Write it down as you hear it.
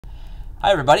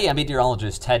Hi everybody, I'm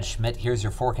Meteorologist Ted Schmidt. Here's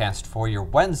your forecast for your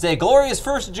Wednesday. Glorious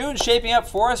 1st of June shaping up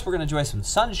for us. We're going to enjoy some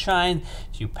sunshine,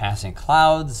 a few passing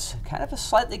clouds, kind of a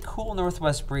slightly cool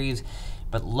northwest breeze,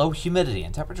 but low humidity,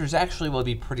 and temperatures actually will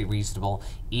be pretty reasonable,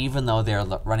 even though they're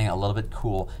running a little bit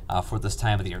cool for this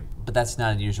time of the year. But that's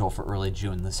not unusual for early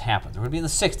June. This happens. We're going to be in the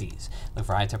 60s. Look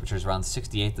for high temperatures around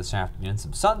 68 this afternoon.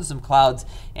 Some sun, some clouds,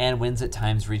 and winds at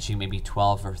times reaching maybe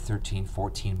 12 or 13,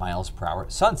 14 miles per hour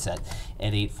at sunset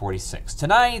at 8:46.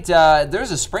 Tonight,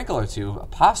 there's a sprinkle or two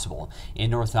possible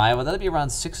in North Iowa. That'll be around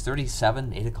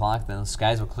 6:37, 8 o'clock. Then the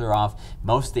skies will clear off.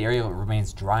 Most of the area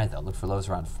remains dry, though. Look for lows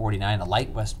around 49, a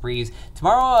light west breeze.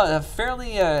 Tomorrow, a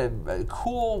fairly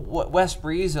cool west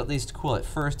breeze, at least cool at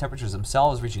first. Temperatures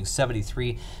themselves reaching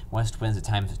 73, west winds at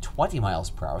times 20 miles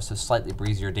per hour, so slightly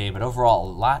breezier day, but overall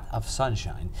a lot of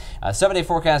sunshine. 7-day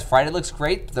forecast, Friday looks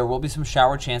great. There will be some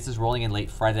shower chances rolling in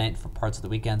late Friday night for parts of the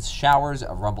weekend. Showers,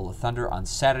 a rumble of thunder on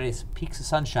Saturday, some peaks of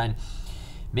sunshine.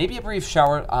 Maybe a brief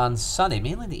shower on Sunday,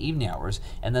 mainly in the evening hours,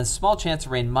 and then small chance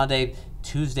of rain Monday.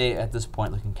 Tuesday at this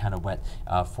point looking kind of wet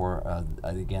for,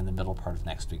 again, the middle part of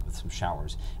next week with some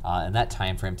showers. And that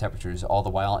time frame, temperatures all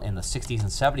the while in the 60s and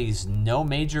 70s. No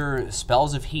major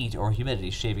spells of heat or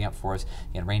humidity shaping up for us.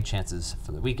 Again, rain chances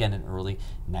for the weekend and early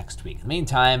next week. In the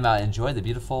meantime, enjoy the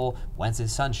beautiful Wednesday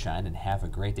sunshine and have a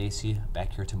great day. See you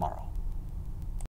back here tomorrow.